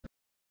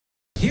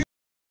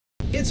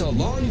It's a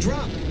long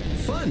drop.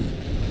 Fun.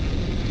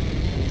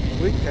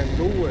 We can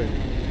do it.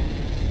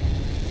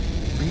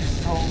 Be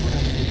strong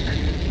and weak.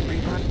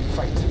 Reaper,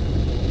 fight.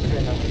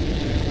 Venom,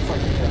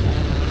 fight Venom.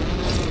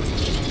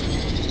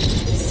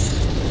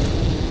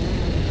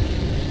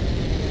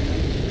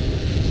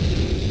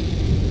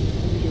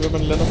 Det var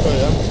man lander før,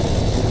 ja.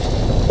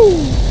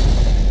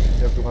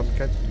 Ja, du ramte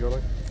kanten, gjorde du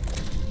ikke?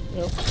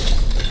 Jo.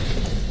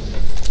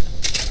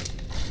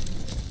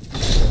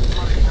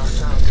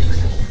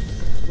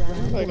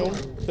 Der er ikke nogen.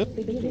 Fedt.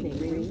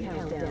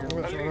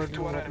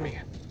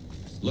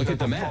 Look at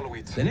the map.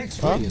 The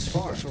next ring is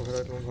far.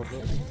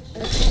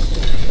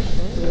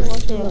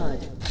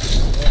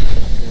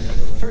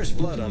 First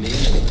blood on the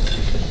enemy.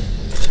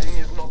 Ring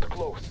is not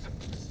close.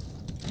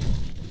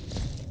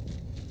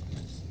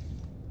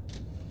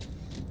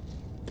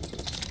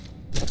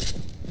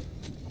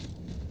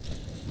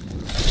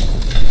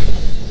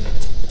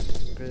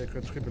 Okay, jeg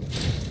kører triple.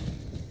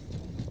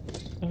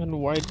 En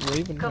white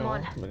raven. Come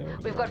on.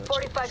 We've got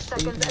 45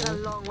 seconds and a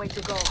long way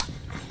to go.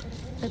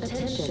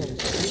 Attention.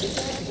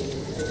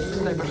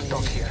 Sniper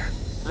stock here.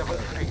 Level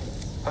 3.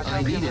 A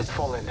champion has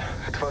fallen.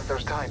 It was their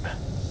time.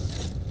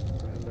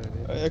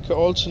 Jeg kan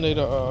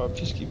alternator og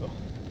peacekeeper.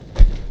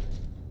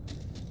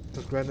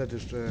 Så skulle han have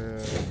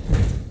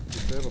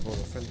disturber på,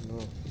 hvad fanden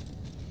noget.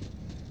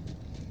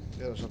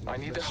 Det er sådan.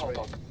 I need a help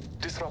up.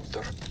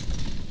 Disruptor.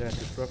 Ja,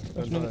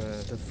 disruptor.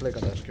 Den flækker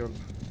der skjold.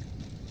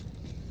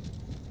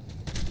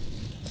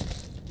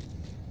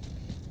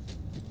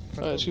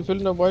 Jeg skal følge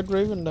den der white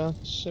raven der,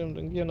 se om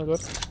den giver noget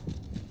godt.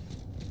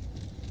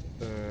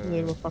 Jeg ved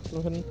ikke, hvor fuck den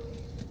er henne.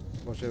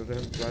 Hvor ser du det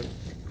hen? Right?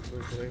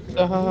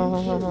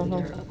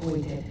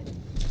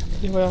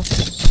 Det var jeg.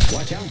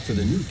 Watch out for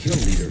the new kill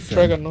leader.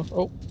 Tracker nu.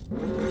 Oh.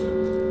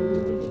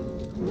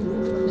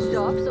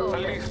 Stops over.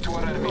 At least to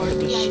our enemy.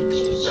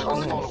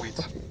 I'll follow it.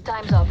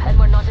 Time's up and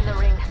we're not in the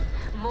ring.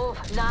 Move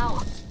now.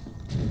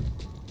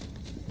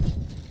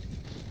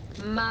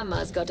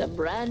 Mama's got a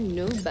brand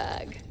new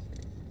bag.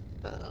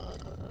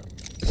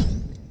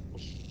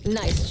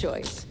 Nice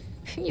choice.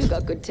 You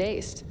got good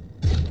taste.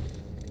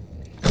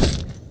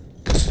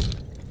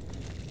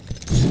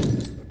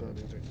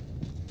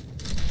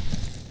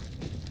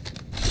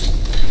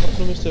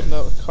 Nu mistede jeg den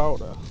der krav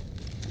der.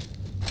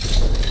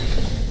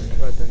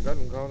 Hvad er den? Gør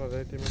den krav der,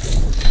 det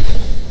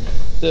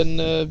Den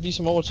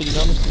viser mig over til de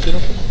nærmeste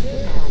fjender.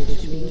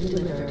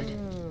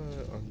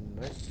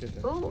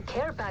 Ooh,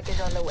 care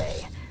package on the way.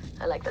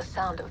 I like the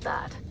sound of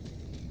that.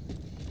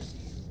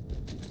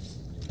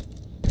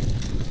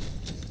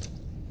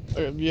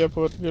 Okay, vi er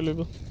på et, vi har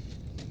løbet.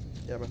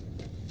 Jamen.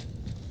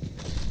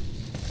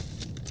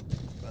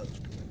 Hvad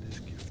skal man lige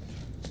skifte?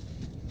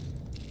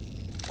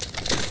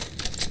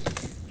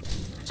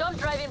 Jump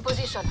drive in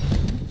position.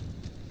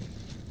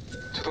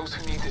 To those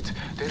who need it,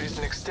 there is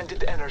an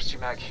extended energy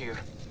mag here.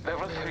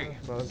 Level 3.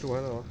 Nå, han tog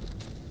han over.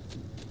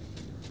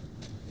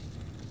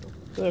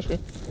 Det er sgu. Men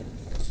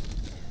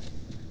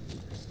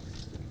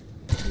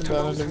To der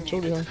er those level who 2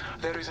 need lige her. it,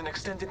 there is an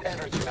extended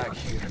energy mag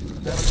here.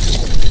 Level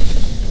 2.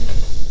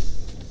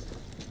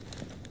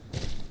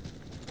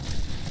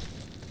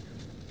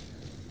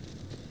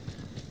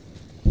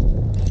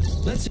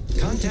 Let's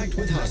contact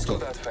with Let's go hostile.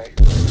 that way.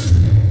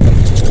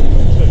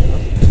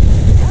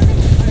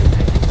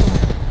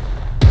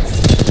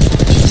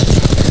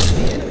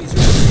 The enemies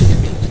are shooting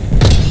at me.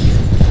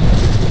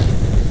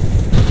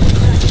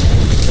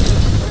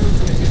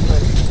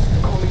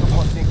 Calling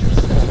upon nature's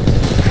strength.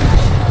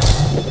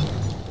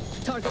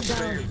 Target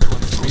down.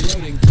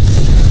 Reloading.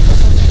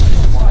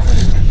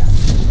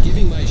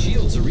 Giving my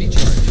shields a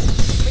recharge.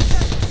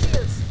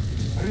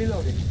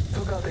 Reloading.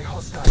 Took out a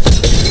hostile.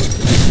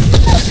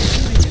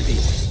 Shooting at me.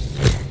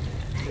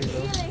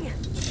 Healing.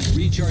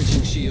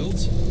 Recharging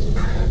shields.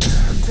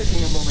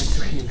 Taking a moment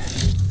to heal.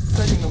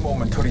 Taking a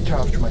moment to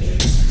recharge my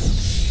shield.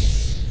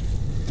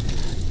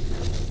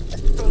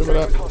 Look at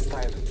that.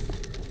 Hostile.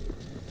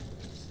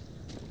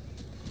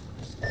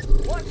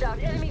 Watch out,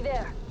 enemy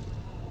there.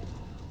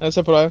 Jeg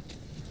ser på dig.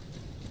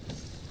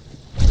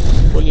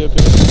 Prøv lige at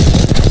finde.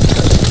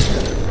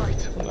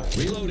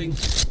 Reloading.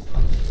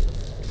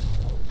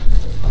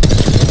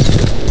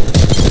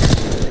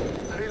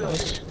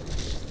 Reloading.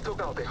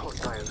 Took out a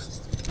hostile.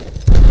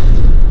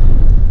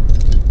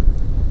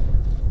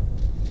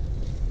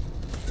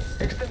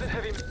 Extended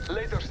heavy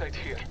laser sight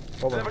here.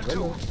 Level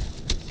 2.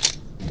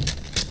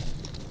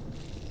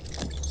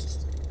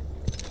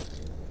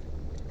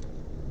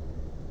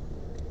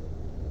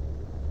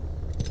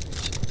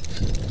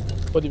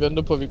 Og de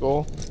venter på, at vi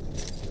går.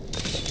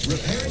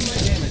 Repairing my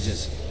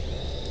damages.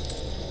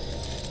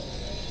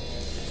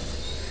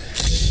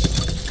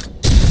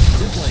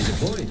 Zipline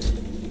deployed.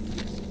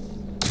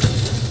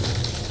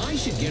 I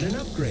should get an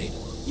upgrade.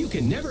 You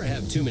can never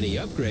have too many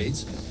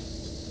upgrades.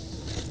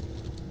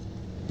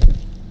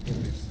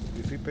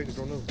 Vi fik begge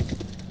to ned.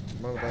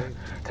 Mange dage.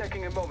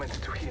 Taking a moment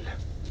to heal.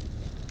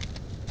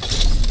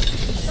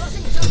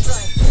 Tossing jump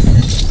drive.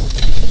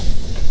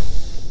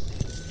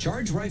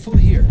 Charge rifle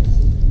here.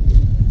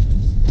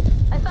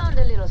 I found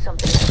a little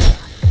something.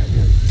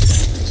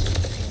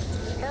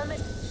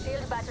 Helmet,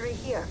 shield back. battery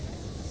here.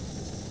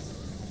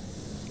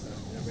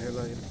 Jeg vil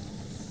hellere ind.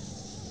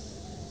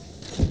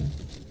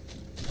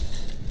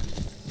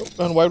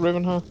 Der er en White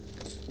Raven her.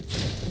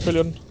 Jeg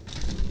følger den.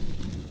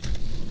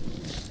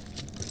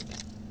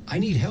 I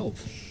need help.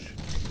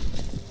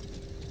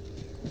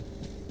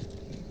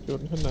 Det var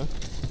den hen der.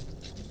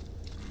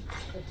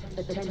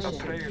 A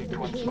trail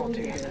to Scotty.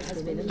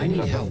 I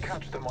need help.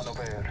 Catch them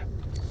unaware.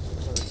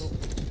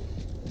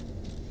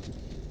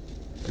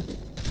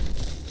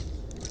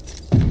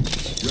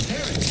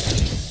 Repair it.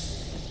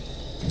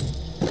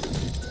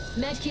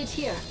 Medkit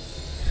here.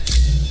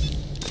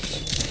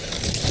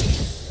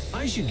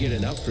 I should get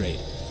an upgrade.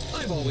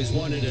 I've always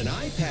wanted an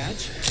eye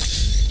patch.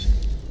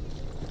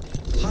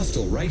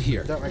 Hostile right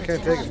here. Der, I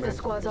can't take Half it, the man.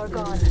 squads are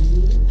gone.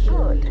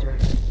 Good.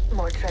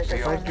 More treasure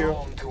They for are Thank you.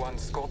 home to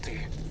Scotty.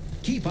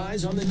 Keep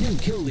eyes on the new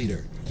kill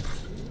leader.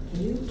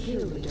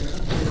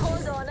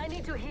 Hold on, I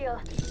need to heal.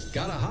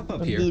 Gotta hop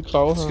up En here. hvid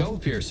krav her. Skull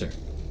piercer.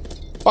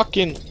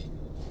 Fucking.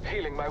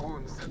 Healing my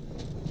wounds.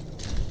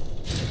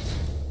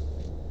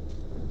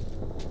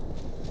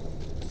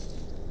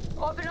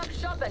 Open up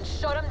shop and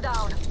shut them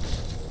down.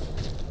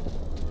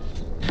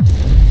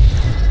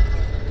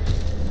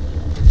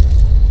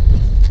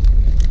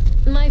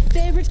 My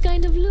favorite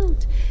kind of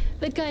loot.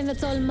 The kind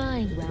that's all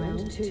mine.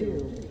 Round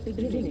 2.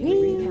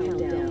 Beginning ring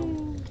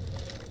countdown.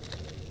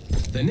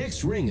 The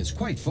next ring is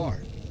quite far.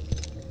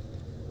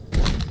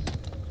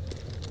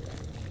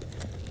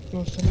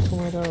 Nå, fanden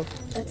kommer jeg derop.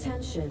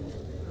 Attention.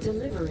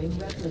 Delivering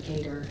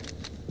replicator.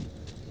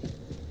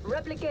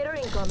 Replicator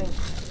incoming.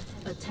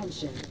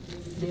 Attention.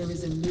 There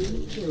is a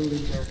new kill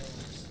leader.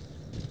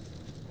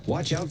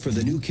 Watch out for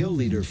the new kill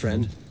leader,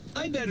 friend.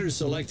 I better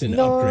select an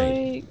upgrade.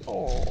 Nej.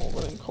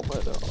 Hvordan kommer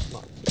jeg derop?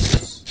 Nej.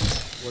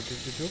 What did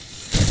you do?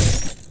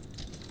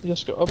 Jeg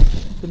skal op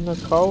den her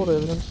krav der,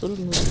 jeg vil gerne følge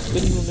den.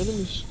 Finde nogle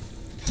enemies.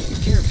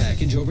 Care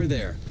package over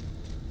there.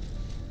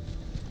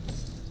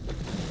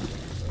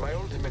 My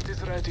ultimate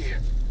is ready.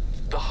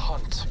 The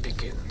hunt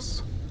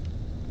begins.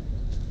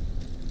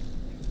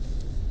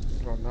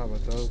 Nå, den har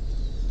været taget.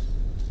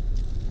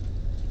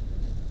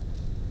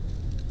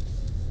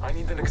 I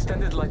need an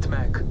extended light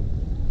mag.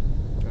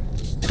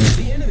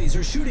 The enemies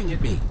are shooting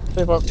at me. Det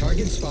er bare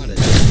Target spotted.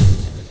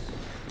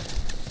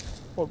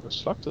 for at blive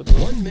slagtet.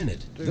 Der. 1 minute.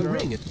 The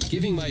ring is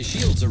giving my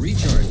shields a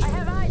recharge. I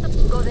have eyes.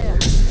 Go there.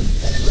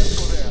 Let's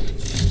go there.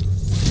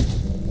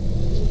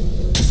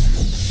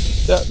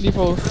 Der, lige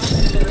på. I am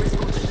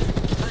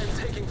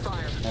taking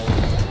fire.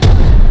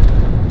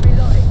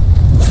 Reloading.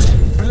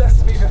 Bless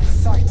me with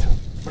sight.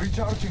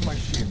 Recharging my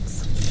shields.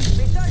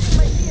 Recharging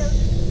my shield.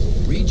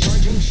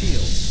 Recharging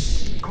shields.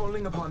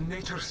 Calling upon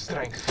nature's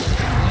strength.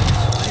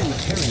 I am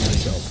repairing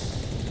myself.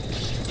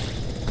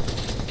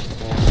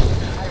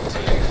 I am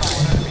taking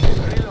fire. Enemy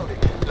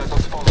reloading. Let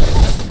us follow.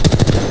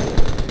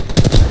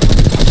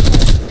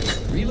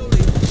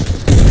 Reloading.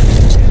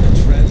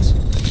 Damage, friends.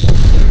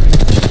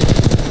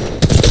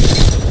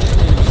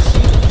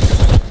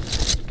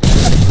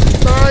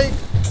 Nej!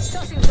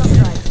 Tossing jump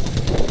drive.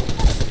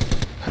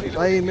 Der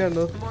er en mere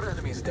nede. More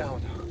enemies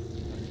down.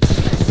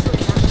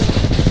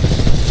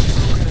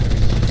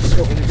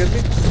 Go, can you get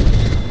me?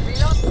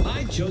 Reload.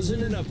 I've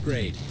chosen an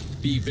upgrade.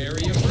 Be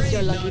very afraid,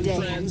 Your lucky day.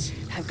 non-friends.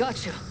 I've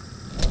got you.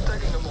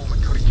 Taking a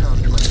moment to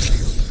recharge my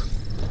shields.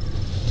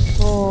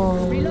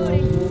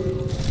 Reloading.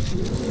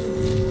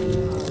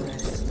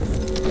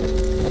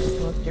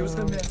 Use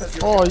the map as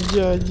your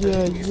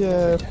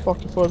Ja.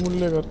 Fuck, jeg får alt muligt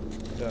lækkert.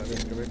 Der, den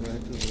skal væk med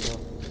altid videre.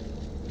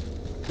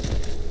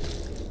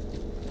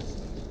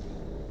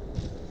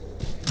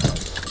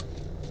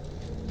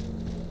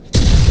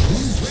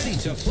 Who's ready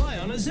to fly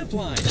on a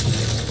zipline?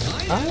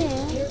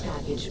 Care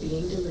package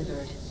being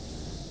delivered.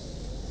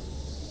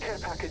 care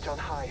package on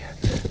high.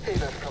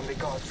 Favor from the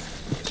gods.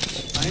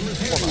 I'm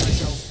repairing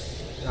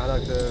myself. Jeg har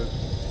lagt...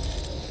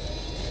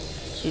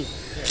 Sygt.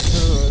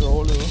 Ja, jeg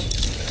overlever.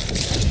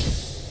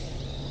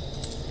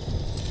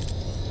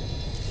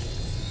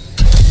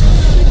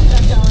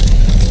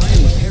 I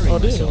am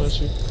repairing Det er noget myself.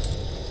 sygt.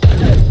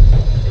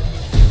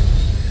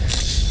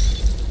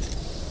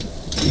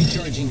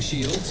 Recharging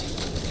shields.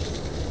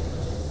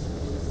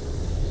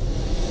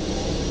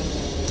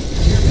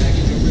 Care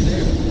package over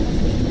there.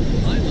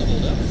 I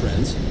leveled up,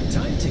 friends.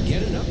 Time to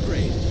get an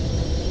upgrade.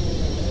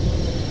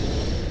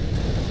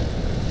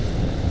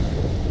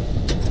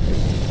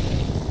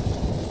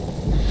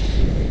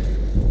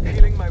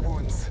 Healing my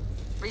wounds.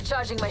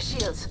 Recharging my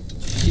shields.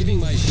 Giving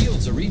my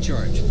shields a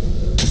recharge.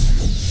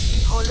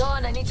 Hold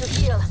on, I need to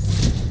heal.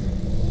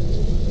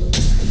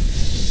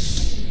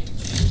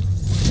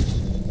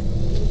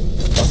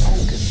 A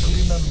token to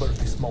remember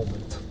this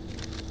moment.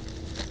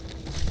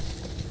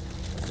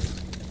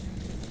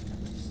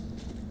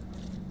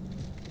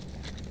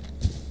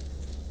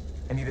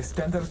 I need a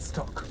standard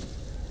stock.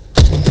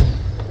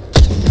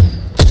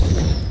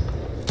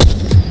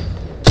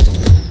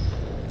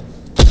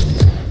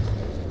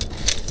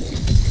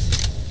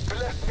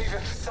 Bless me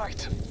with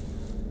sight.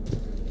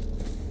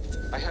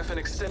 I have an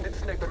extended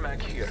sniper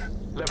mag here.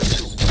 Level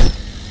 2.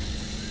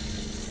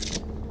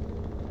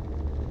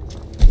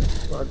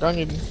 Der er gang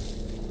i den.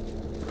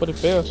 Var det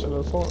bærs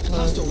eller for? Nej.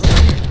 Hostile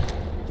right.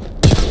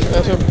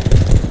 Ja, så... I am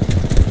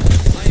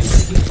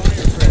taking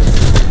fire, friend.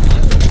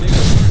 I've got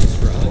bigger arms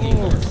for hugging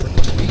North.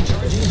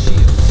 Recharging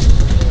shield.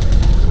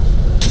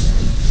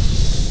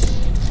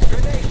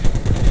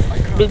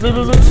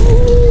 Løb.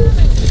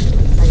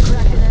 I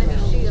cracked an enemy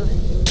shield.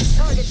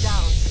 Target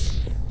down.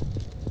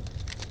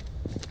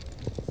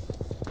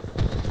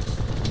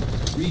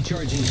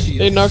 Recharging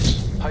shield. En knocked.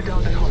 I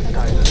downed a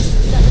hostile.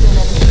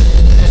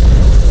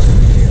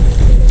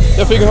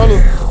 Jeg fik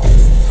holdet.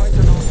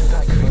 Fighter on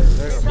attack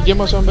phase. Vi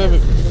gemmer os om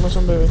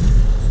bagved.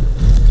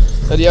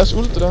 Er det jeres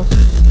ult, det der?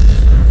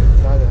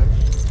 Nej, det er ikke.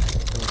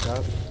 Det var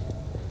klart.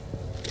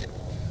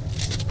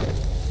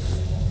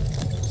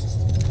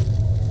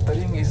 The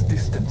ring is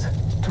distant.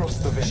 Trust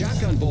the wind.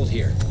 Shotgun bolt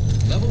here.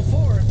 Level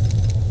 4.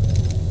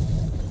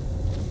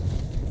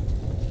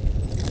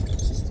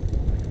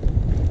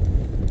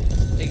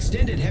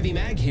 Extended heavy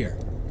mag here.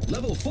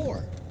 Level 4.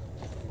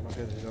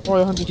 Okay, det er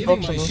Jeg har en Giving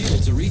box my nu.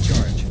 shields a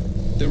recharge.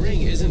 The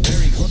ring isn't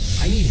very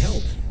close. I need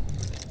help.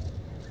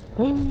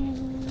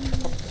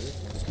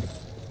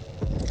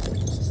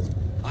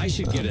 I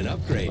should get an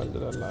upgrade.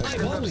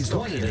 I've always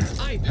wanted an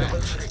eye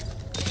patch.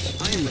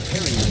 I am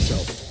repairing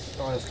myself.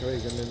 jeg skal væk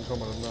igen, inden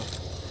kommer den der.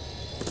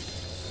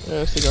 Ja,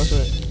 jeg stikker også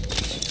af.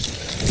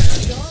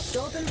 Doors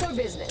open for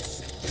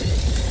business.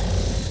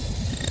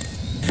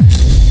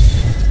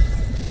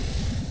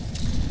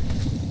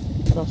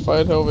 Der er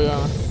fight herovre,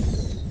 jeg.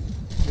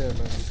 Ja,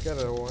 men vi skal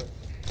derovre.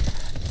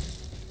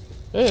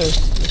 Ja,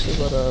 det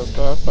er bare,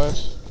 der er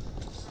fight.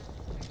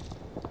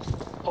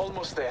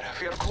 Almost there.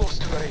 We are close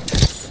to the ring.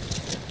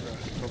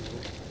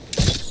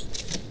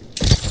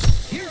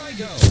 Here I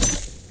go.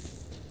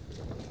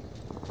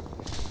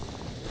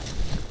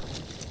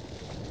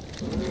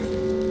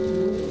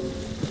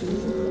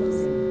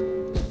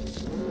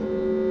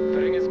 The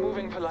ring is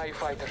moving for live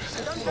fighters.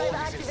 No one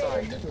is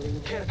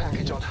inside. Care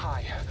package on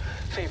high.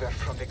 Favor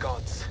from the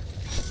gods.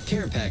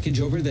 Care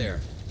package over there.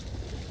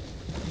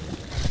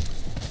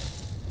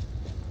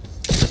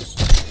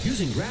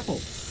 Using grapple.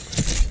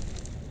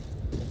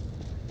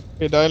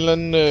 Okay, der er en eller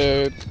anden... der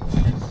er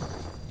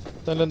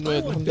en eller anden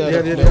med ham der, Ja,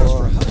 der det er For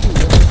laver... hugging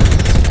North.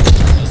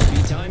 Must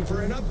be time for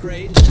an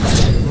upgrade.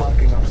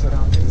 Marking our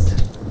surroundings.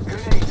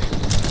 Grenade.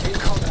 In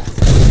combat.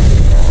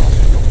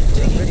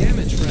 Taking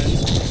damage, friends.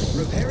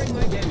 Repairing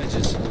my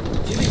damages.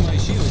 Giving my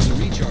shields a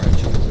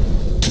recharge.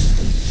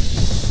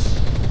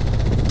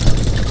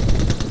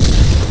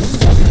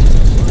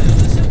 Fly on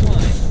the zip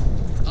line.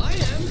 I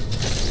am.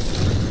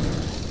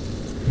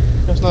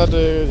 Jeg er snart...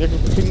 jeg kan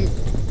finde...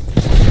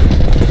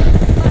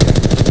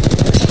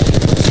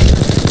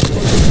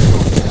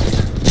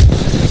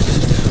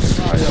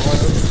 Nej, jeg røg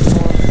ud.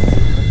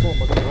 Han får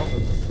mig den ramme.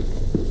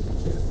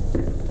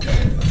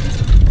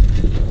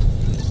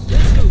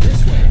 Let's go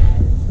this way.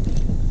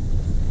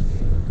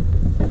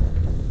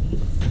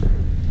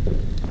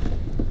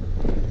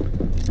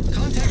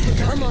 Contact the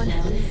Come target.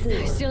 on.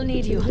 I still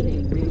need you.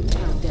 Ring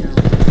countdown.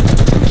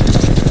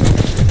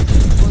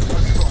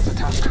 Response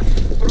attack.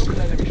 Broken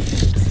enemy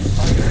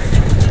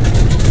shield.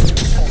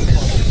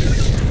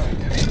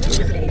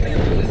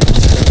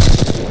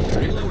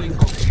 Reloading.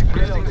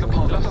 Reloading the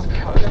pod. Let us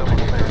catch them on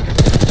the man.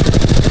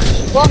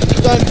 Fuck,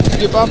 der er en...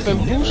 Det er bare 5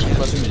 boost, mand.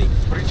 Proximity.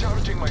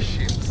 Recharging my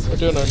shields. Og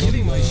det er noget nu.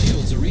 Giving my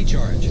shields a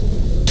recharge.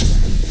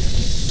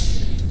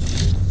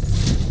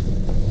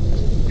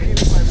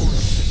 Healing my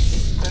wounds.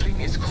 The ring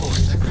is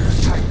closed.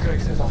 Time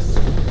graces us.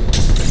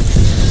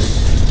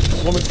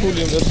 Hvor min cool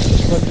lige om lidt. Jeg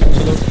skal have det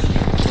til lidt.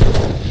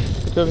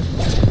 Det gør vi.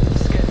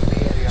 Scanning the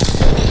area.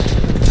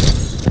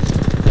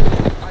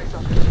 Eyes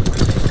up.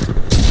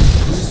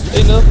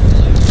 En ned.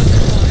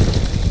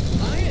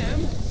 I am.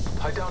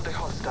 I downed a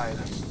hostile.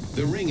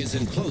 The ring is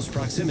in close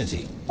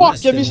proximity. Fuck,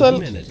 Less jeg than misser 1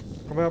 alt. minute.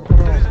 Kom her, kom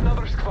There is her.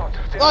 another squad.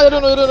 Nej, det er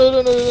noget.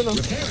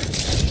 Repairing.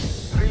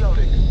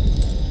 Reloading.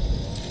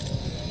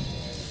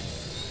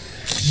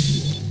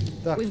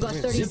 Der, We've got kom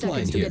ind. 30 Zip line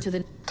seconds to here. get to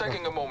the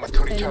Taking a moment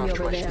to recharge enemy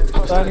over my there.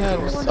 shield. Der er en her.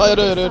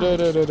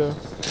 Ja, det.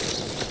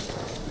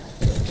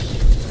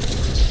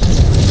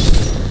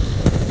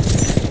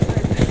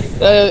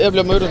 Ja, jeg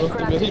bliver mødt nu.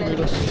 Jeg bliver helt mødt.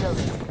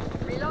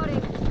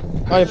 Reloading.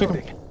 Nej, jeg fik ham.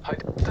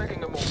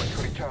 Taking a moment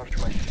to recharge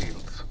my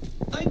shields.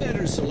 I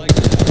better select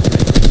an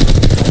upgrade.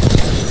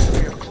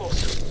 We are close.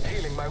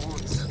 Healing my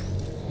wounds.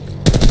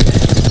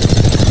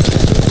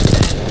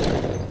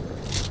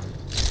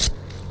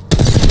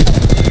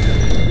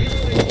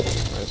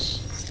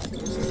 Nice.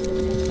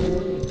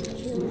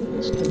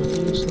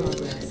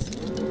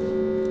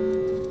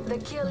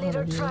 The kill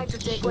leader tried to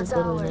take what's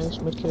ours. Nice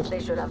medkit.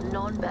 They should have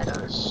known better.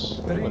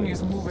 The ring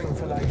is moving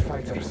for live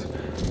fighters.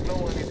 No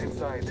one is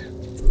inside.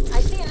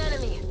 I see an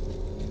enemy.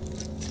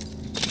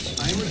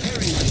 I'm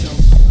repairing myself.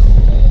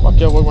 Fuck,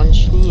 jeg har brugt mange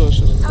skud og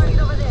shit.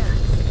 Target over there.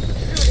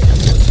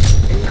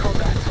 In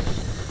combat.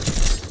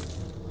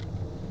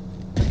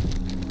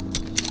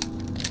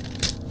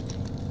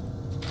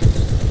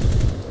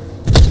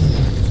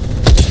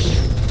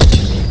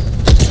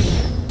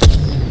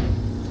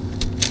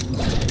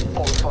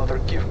 All Father,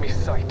 give me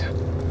sight.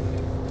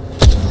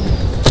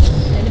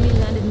 enemy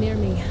landed near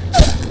me.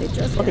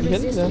 Fuck er de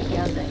henne der?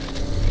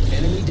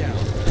 Enemy down.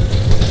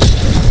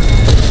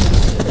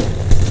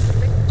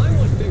 I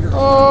want bigger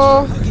Åh.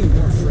 arms. Hugging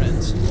more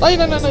friends.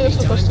 Nej, jeg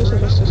står fast,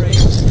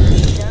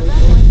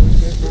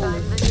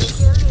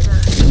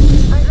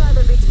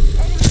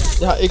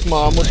 Jeg har ikke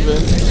meget ammo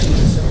tilbage.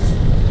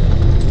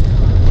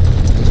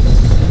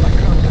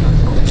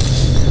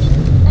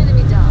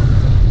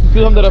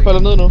 Gyd ham der falder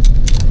ned nu.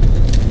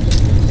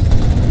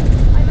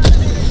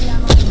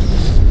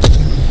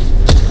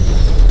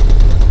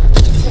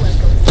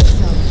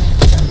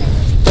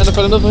 Den der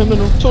falder ned fra himlen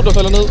nu. 2 der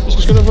falder ned. Vi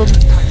skal skynde os på dem.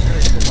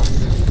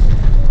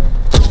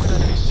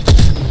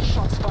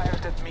 Shots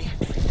fired at me.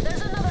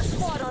 There's another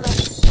squad on us.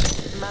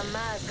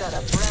 Mama's got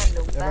a brand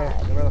new Jeg er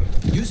bag. med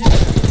dig. Using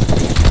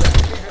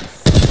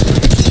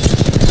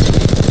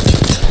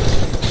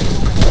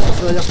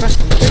Sidder jeg fast?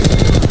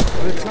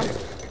 Er det klart?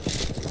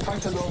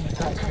 Fight alone,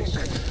 attack quick.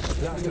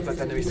 Last of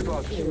that enemy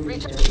squad.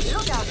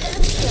 Look out,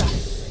 enemy here.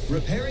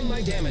 repairing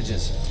my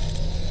damages.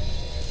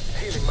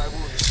 Healing my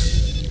wounds.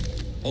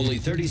 Only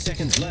 30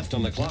 seconds left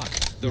on the clock.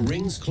 The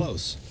ring's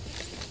close.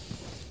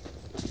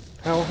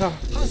 Her.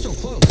 Hostile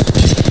close.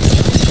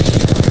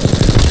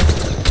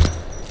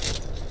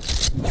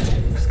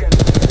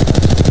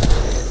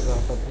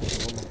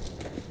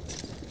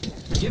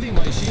 Giving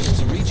my shields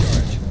a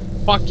recharge.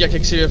 Fuck, jeg kan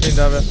ikke se, hvad for en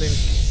der er værd for en.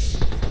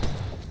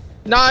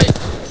 Nej!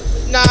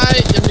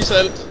 Jeg misser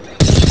alt.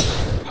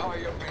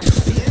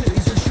 The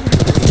enemies are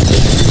shooting.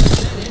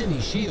 That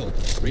enemy shield.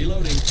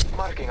 Reloading.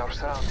 Marking our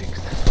surroundings.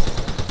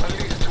 At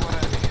least to an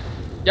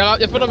enemy.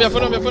 Jeg finder ham. Jeg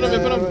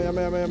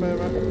er med.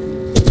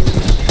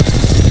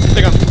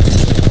 Stikker ham.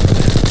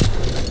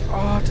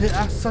 Det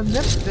er så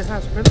nemt, det her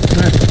spil.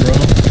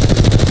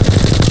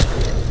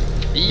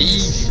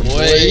 Easy,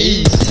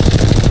 boys.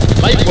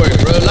 Light work,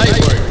 bro, light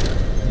work.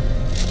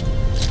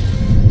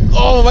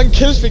 Hvor mange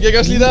kills fik jeg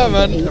også lige der,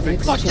 mand.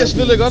 Fuck, jeg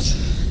spillede godt.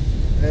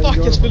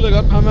 Jeg spillede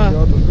godt, ham her. Ja,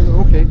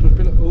 du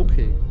spiller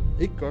okay.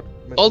 Ikke godt,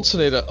 men...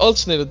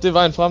 Alternator, det er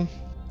vejen frem.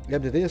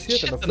 Jamen, det er det, jeg siger,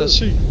 Shit, den er den er fed.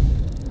 syg.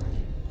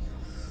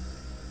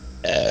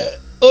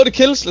 8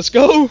 kills, let's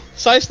go.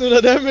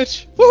 1600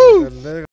 damage. Woohoo!